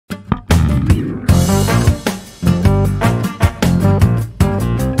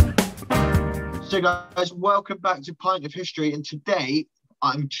So, guys, welcome back to Pint of History. And today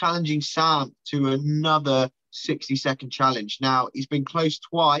I'm challenging Sam to another 60-second challenge. Now, he's been close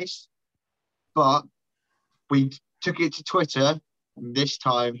twice, but we took it to Twitter. And this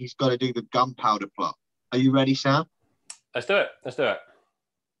time he's got to do the Gunpowder Plot. Are you ready, Sam? Let's do it. Let's do it.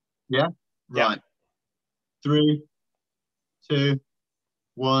 Yeah? Yeah. Right. 3, 2,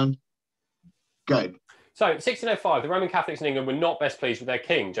 1, go. So, 1605, the Roman Catholics in England were not best pleased with their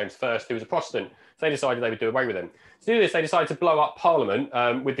king, James I, who was a Protestant. So they decided they would do away with him. To do this, they decided to blow up Parliament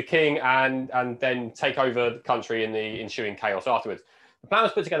with the king and then take over the country in the ensuing chaos afterwards. The plan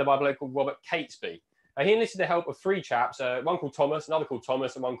was put together by a bloke called Robert Catesby. He enlisted the help of three chaps, one called Thomas, another called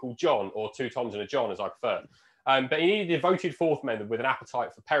Thomas, and one called John, or two Toms and a John, as I prefer. But he needed a devoted fourth member with an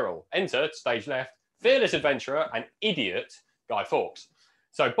appetite for peril. Enter, stage left, fearless adventurer and idiot Guy Fawkes.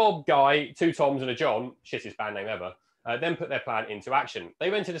 So Bob, Guy, two Toms and a John, shittest band name ever, then put their plan into action. They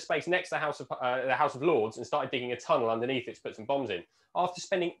went to the space next to the House of Lords and started digging a tunnel underneath it to put some bombs in. After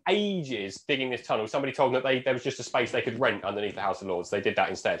spending ages digging this tunnel, somebody told them that there was just a space they could rent underneath the House of Lords. They did that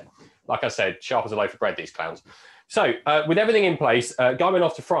instead. Like I said, sharp as a loaf of bread, these clowns. So with everything in place, Guy went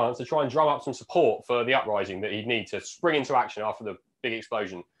off to France to try and drum up some support for the uprising that he'd need to spring into action after the big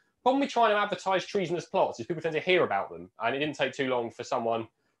explosion. Problem with trying to advertise treasonous plots is people tend to hear about them, and it didn't take too long for someone,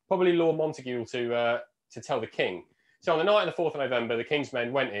 probably Lord Montague, to tell the king. So on the night of the 4th of November, the king's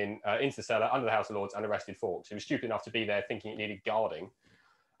men went into the cellar under the House of Lords and arrested Fawkes, who was stupid enough to be there thinking it needed guarding.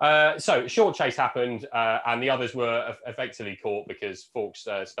 So a short chase happened, and the others were effectively caught because Fawkes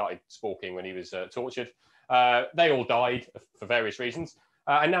started squawking when he was tortured. They all died for various reasons.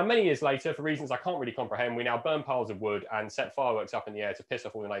 And now, many years later, for reasons I can't really comprehend, we now burn piles of wood and set fireworks up in the air to piss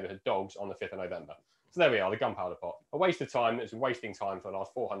off all the neighbourhood dogs on the 5th of November. So there we are, the Gunpowder Plot. A waste of time that's been wasting time for the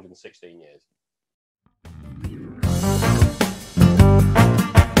last 416 years.